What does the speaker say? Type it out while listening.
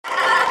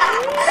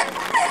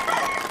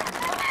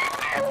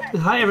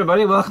Hi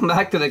everybody, welcome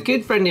back to the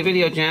kid-friendly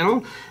video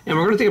channel, and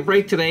we're going to take a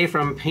break today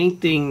from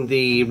painting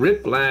the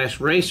Whiplash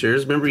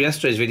Racers. Remember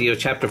yesterday's video,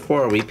 chapter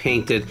 4, we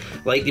painted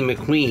Lightning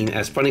McQueen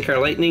as Funny Car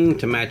Lightning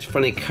to match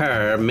Funny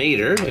Car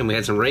Mater, and we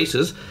had some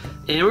races.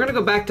 And we're going to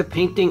go back to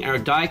painting our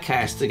die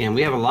casts again.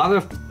 We have a lot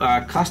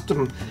of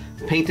custom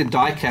painted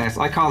die casts.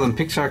 I call them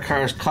Pixar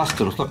Cars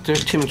Customs. Look,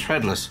 there's Tim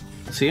Treadless.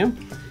 See him?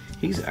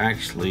 He's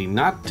actually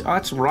not... Oh,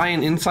 it's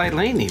Ryan Inside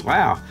Laney.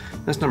 Wow.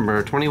 That's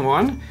number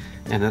 21.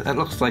 And that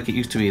looks like it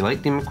used to be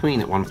Lightning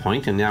McQueen at one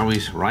point, and now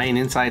he's Ryan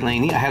Inside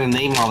Laney. I had to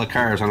name all the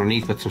cars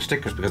underneath with some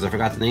stickers because I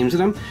forgot the names of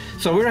them.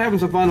 So we were having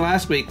some fun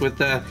last week with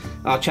the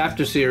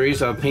chapter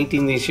series of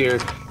painting these here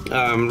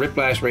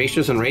Whiplash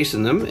Racers and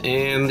racing them.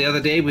 And the other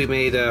day we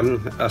made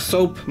a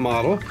soap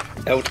model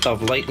out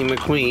of Lightning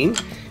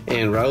McQueen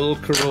and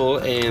Raul Carroll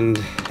and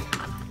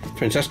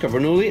Francesco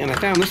Bernoulli. And I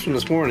found this one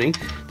this morning.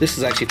 This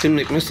is actually Finn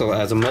McMissile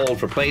as a mold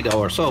for Play-Doh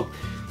or soap.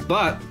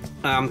 But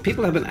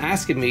people have been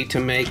asking me to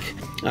make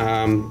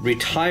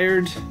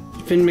retired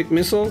Finn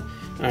McMissile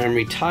and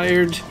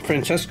retired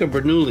Francesco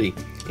Bernoulli,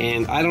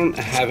 and I don't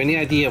have any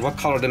idea what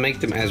color to make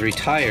them as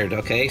retired.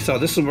 Okay, so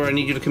this is where I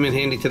need you to come in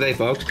handy today,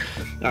 folks.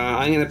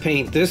 I'm going to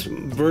paint this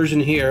version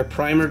here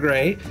primer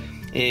gray,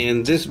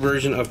 and this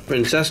version of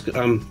Finn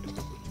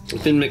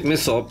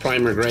McMissile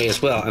primer gray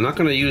as well. I'm not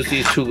going to use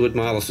these two good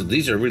models, so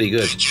these are really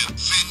good.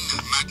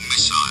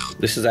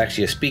 This is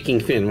actually a speaking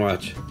Finn,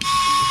 watch.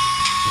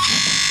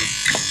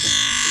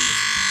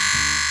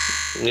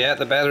 Yeah,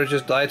 the battery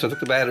just died, so I took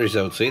the batteries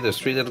out. See, there's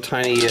three little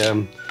tiny,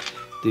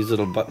 these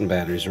little button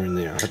batteries are in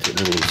there. I'll take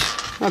the ones.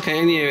 Okay,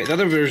 anyway, the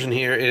other version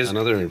here is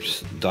another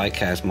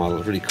die-cast model.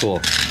 It's really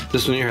cool.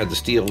 This one here had the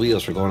steel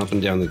wheels for going up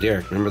and down the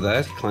derrick. Remember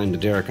that? Climbed the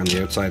derrick on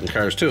the outside in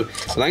cars too.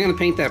 But I'm going to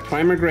paint that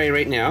primer gray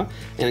right now,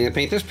 and I'm going to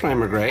paint this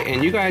primer gray,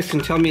 and you guys can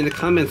tell me in the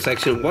comment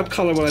section what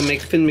color will I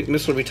make Finn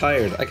McMissile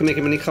retired. I can make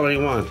him any color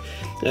you want.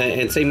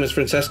 And same as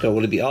Francesco.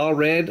 Will it be all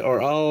red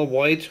or all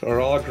white or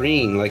all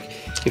green? Like,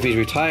 if he's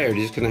retired,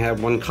 he's going to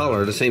have one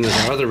color, the same as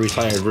our other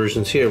retired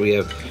versions here. We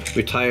have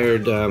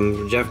retired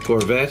Jeff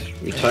Corvette,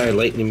 retired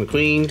Lightning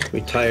McQueen,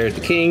 retired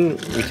The King,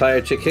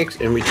 retired Chick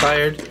Hicks, and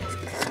retired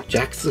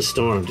Jackson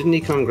Storm. Didn't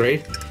he come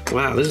great?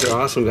 Wow, these are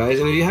awesome, guys.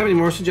 And if you have any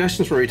more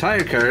suggestions for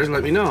retired cars,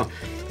 let me know.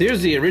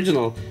 Here's the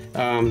original.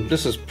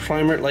 This is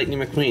Primer Lightning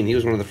McQueen. He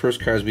was one of the first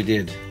cars we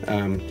did.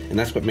 And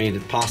that's what made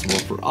it possible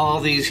for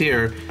all these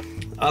here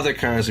other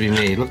cars we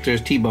made. Look, there's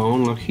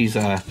T-Bone. Look, he's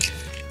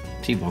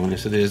T-Bone,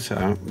 yes it is.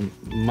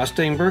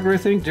 Mustang Burger, I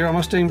think. Daryl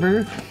Mustang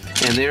Burger.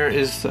 And there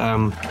is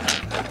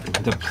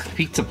the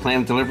Pizza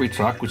Planet delivery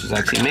truck, which is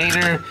actually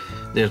Mater.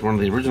 There's one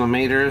of the original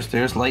Maters.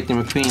 There's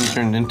Lightning McQueen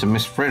turned into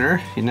Miss Fritter.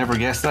 You'd never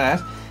guess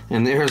that.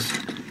 And there's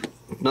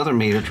another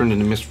Mater turned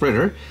into Miss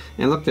Fritter.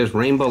 And look, there's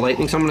Rainbow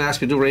Lightning. Someone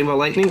asked me to do Rainbow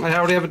Lightning. I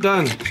already have it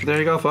done. There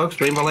you go,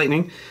 folks. Rainbow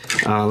Lightning.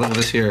 Look at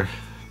this here.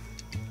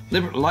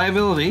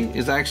 Liability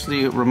is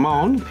actually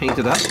Ramon,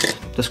 painted up.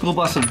 The School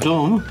Bus of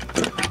Doom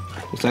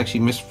is actually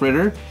Miss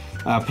Fritter,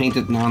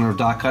 painted in honor of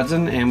Doc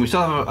Hudson. And we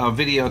still have a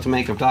video to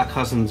make of Doc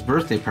Hudson's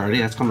birthday party.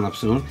 That's coming up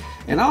soon.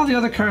 And all the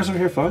other cars over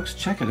here, folks,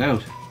 check it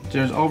out.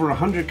 There's over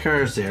 100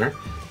 cars there.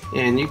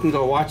 And you can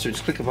go watch it.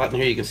 Just click a button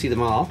here, you can see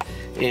them all.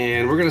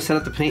 And we're going to set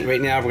up the paint right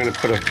now. We're going to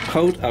put a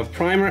coat of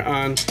primer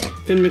on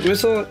Finn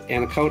McMissile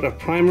and a coat of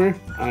primer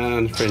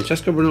on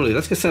Francesco Bernoulli.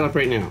 Let's get set up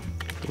right now.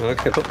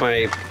 Okay, I put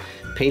my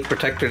paint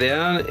protector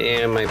down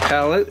and my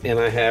palette, and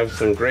I have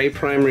some gray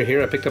primer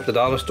here. I picked up the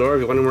dollar store. If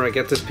you're wondering where I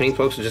get this paint,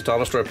 folks, it's just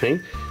dollar store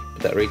paint.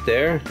 Put that right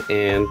there,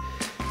 and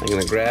I'm going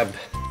to grab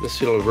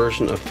this little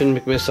version of Finn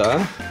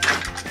McMissile.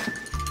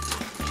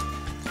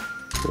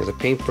 There's a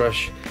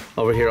paintbrush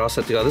over here all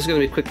set to go. This is going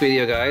to be a quick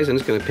video, guys. I'm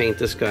just going to paint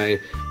this guy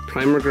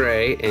primer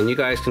gray, and you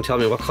guys can tell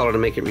me what color to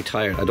make it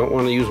retired. I don't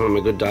want to use one of my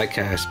good die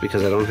casts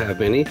because I don't have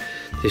many.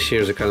 This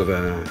here's a kind of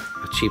a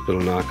cheap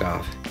little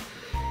knockoff.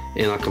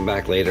 And I'll come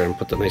back later and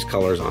put the nice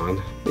colors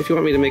on. If you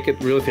want me to make it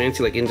really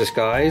fancy, like in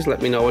disguise, let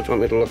me know what you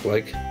want me to look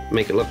like,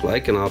 make it look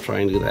like, and I'll try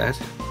and do that.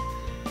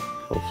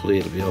 Hopefully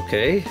it'll be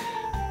okay.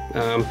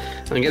 I'm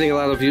getting a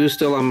lot of views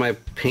still on my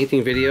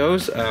painting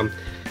videos.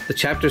 The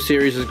chapter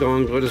series is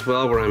going good as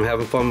well, where I'm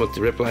having fun with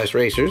the Whiplash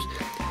Racers.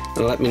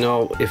 And let me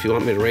know if you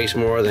want me to race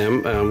more of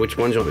them, which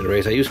ones you want me to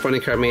race. I used Funny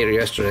Car Mater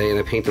yesterday, and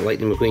I painted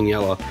Lightning McQueen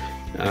yellow.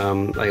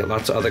 I got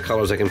lots of other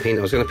colors I can paint.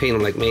 I was going to paint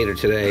them like Mater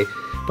today,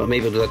 but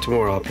maybe I'll do that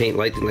tomorrow. I'll paint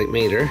Lightning like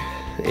Mater,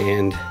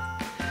 and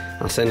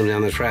I'll send them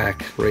down the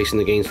track racing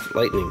against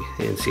Lightning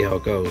and see how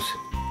it goes.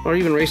 Or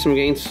even race them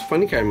against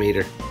Funny Car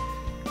Mater.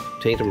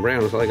 Paint them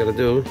brown, that's all I got to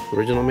do.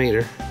 Original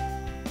Mater.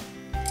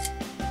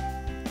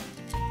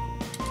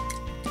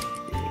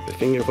 A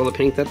finger full of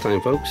paint that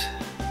time, folks.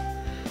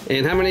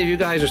 And how many of you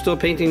guys are still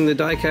painting the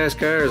die-cast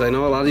cars? I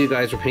know a lot of you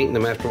guys are painting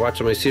them after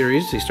watching my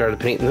series. You started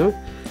painting them,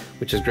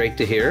 which is great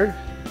to hear.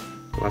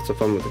 Lots of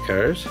fun with the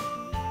cars.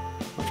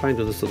 I'll try and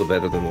do this a little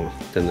better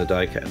than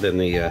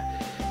the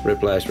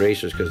Whiplash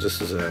Racers, because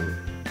this is going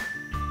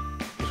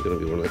to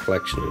be one of the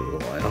collection in a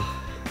little while.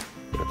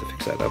 I have to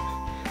fix that up.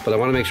 But I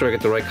want to make sure I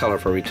get the right color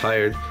for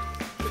retired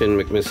Finn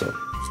McMissile.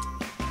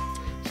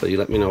 So you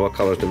let me know what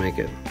colors to make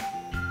it.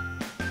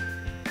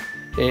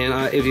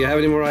 And if you have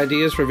any more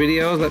ideas for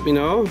videos, let me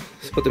know.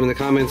 Just put them in the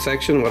comment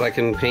section, what I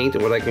can paint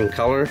and what I can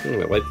color. I'm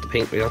gonna wipe the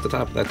paint right off the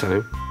top at that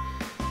time.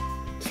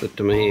 Slipped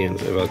in my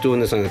hands. If I was doing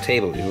this on a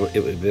table,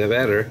 it would be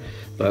better,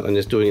 but I'm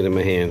just doing it in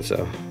my hands,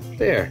 so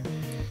there.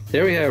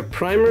 There we have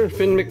primer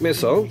Finn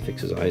McMissile.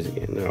 Fix his eyes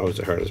again, they're always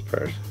the hardest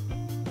part.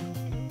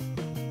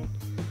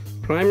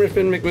 Primer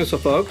Finn McMissile,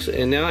 folks,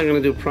 and now I'm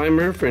going to do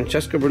primer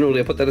Francesco Bernoulli.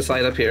 I'll put that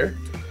aside up here.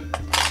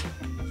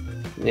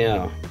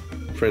 Now,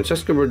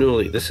 Francesco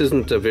Bernoulli, this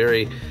isn't a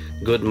very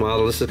good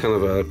model. This is kind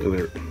of a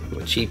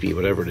cheapie,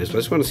 whatever it is. But I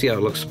just want to see how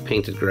it looks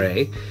painted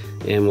gray,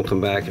 and we'll come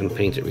back and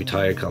paint it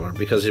retired color,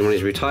 because when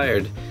he's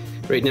retired,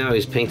 right now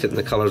he's painted in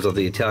the colors of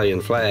the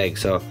Italian flag,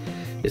 so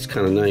it's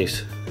kind of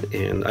nice.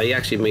 And I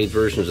actually made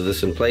versions of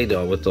this in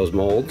Play-Doh with those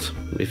molds.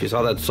 If you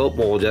saw that soap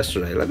mold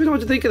yesterday, let me know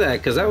what you think of that,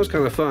 because that was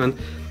kind of fun.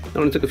 It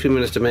only took a few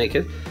minutes to make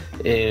it,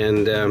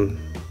 and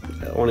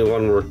only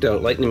one worked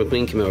out. Lightning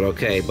McQueen came out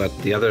okay, but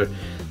the other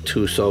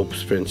two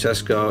soaps,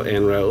 Francesco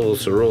and Raul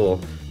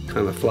Cerul,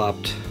 kind of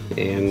flopped,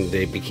 and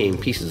they became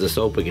pieces of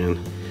soap again,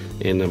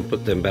 and then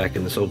put them back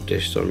in the soap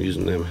dish, so I'm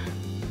using them.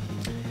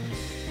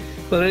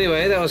 But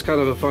anyway, that was kind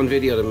of a fun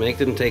video to make.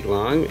 Didn't take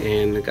long,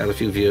 and it got a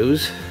few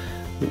views.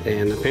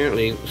 And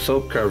apparently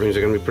soap carvings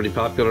are going to be pretty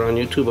popular on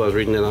YouTube. I was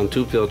reading it on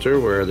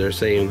TubeFilter where they're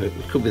saying that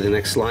it could be the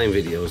next slime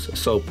videos,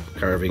 soap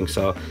carving.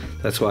 So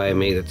that's why I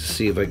made it, to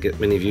see if I get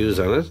many views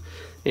on it.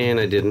 And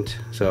I didn't,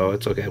 so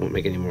it's okay, I won't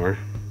make any more.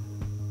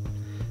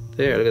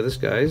 There, look at this,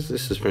 guys.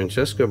 This is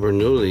Francesco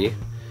Bernoulli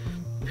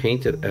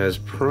painted as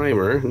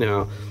primer.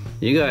 Now,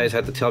 you guys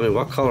have to tell me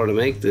what color to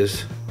make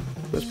this.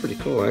 That's pretty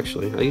cool,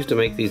 actually. I used to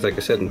make these, like I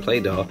said, in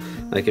Play-Doh.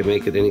 I can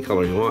make it any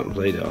color you want in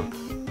Play-Doh.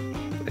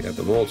 I got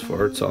the molds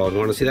for it, so if you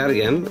want to see that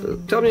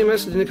again, tell me a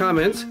message in the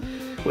comments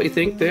what you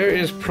think. There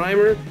is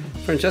primer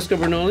Francesco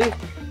Bernoulli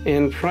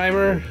and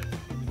primer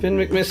Finn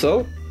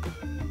McMissile.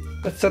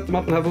 Let's set them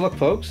up and have a look,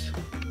 folks.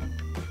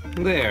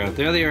 There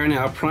they are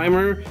now.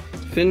 Primer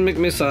Finn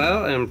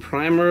McMissile and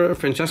primer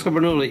Francesco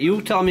Bernoulli.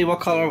 You tell me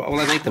what color will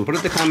I make them. Put it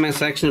in the comment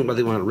section,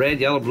 whether you want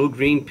red, yellow, blue,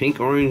 green, pink,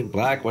 orange,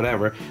 black,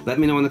 whatever. Let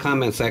me know in the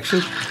comment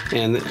section.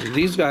 And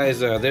these guys,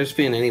 there's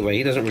Finn anyway.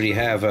 He doesn't really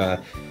have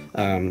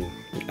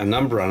a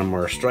number on him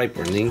or a stripe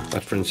or anything,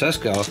 but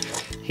Francesco,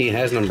 he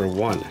has number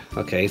 1.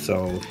 Okay,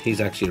 so he's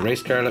actually a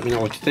race car. Let me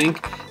know what you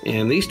think.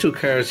 And these two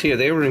cars here,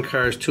 they were in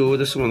Cars 2.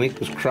 This one I think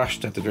was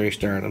crushed at the very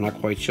start. I'm not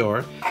quite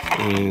sure,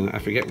 and I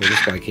forget where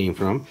this guy came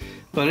from.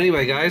 But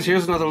anyway, guys,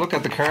 here's another look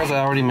at the cars I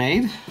already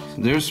made.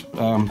 There's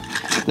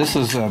this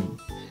is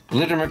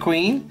Glitter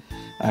McQueen.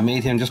 I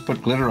made him just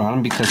put glitter on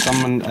him because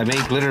I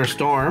made Glitter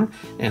Storm,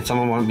 and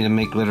someone wanted me to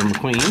make Glitter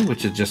McQueen,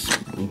 which is just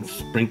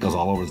sprinkles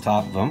all over the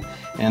top of him.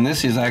 And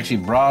this is actually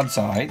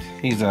Broadside.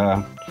 He's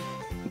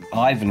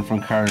Ivan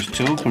from Cars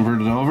 2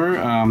 converted over.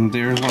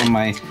 There's one of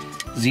my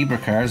zebra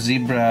cars,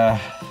 Sir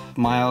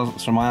Miles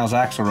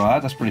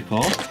Axelrod. That's pretty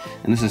cool.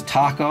 And this is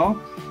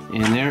Taco.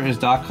 And there is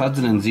Doc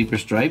Hudson in zebra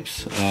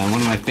stripes. One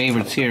of my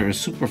favorites here is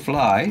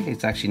Superfly.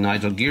 It's actually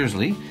Nigel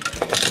Gearsley.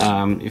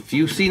 If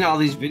you've seen all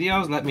these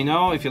videos, let me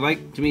know. If you'd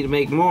like me to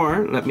make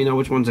more, let me know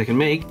which ones I can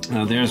make.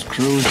 There's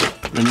Cruz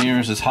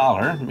Ramirez's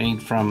Holler,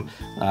 made from,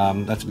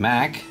 that's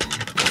Mac.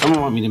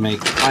 Someone want me to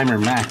make primer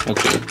Mac.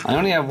 Okay, I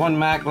only have one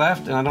Mac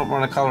left, and I don't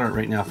want to color it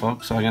right now,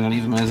 folks, so I'm going to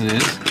leave them as it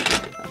is.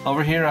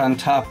 Over here on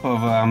top of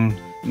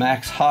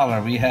Mac's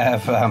Holler, we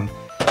have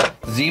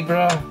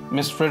Zebra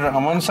Miss Fritter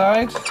on one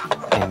side,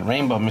 and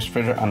Rainbow Miss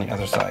Fritter on the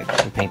other side.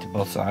 We painted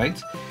both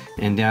sides.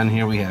 And down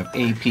here we have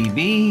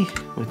APB,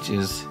 which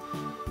is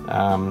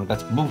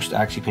that's Boost,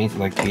 actually painted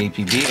like the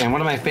APB. And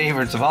one of my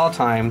favorites of all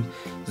time,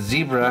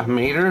 Zebra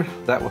Mater.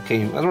 That was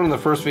one of the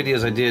first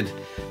videos I did,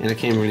 and it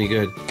came really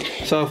good.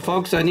 So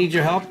folks, I need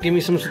your help. Give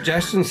me some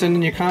suggestions, send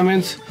in your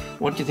comments.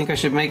 What do you think I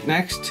should make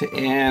next?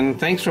 And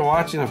thanks for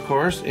watching, of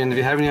course. And if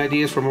you have any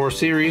ideas for more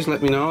series,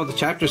 let me know. The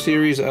chapter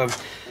series of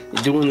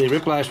doing the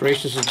Whiplash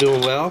races is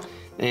doing well,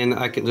 and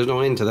there's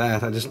no end to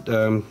that.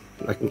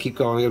 I can keep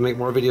going and make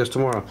more videos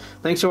tomorrow.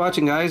 Thanks for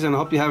watching, guys, and I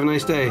hope you have a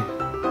nice day.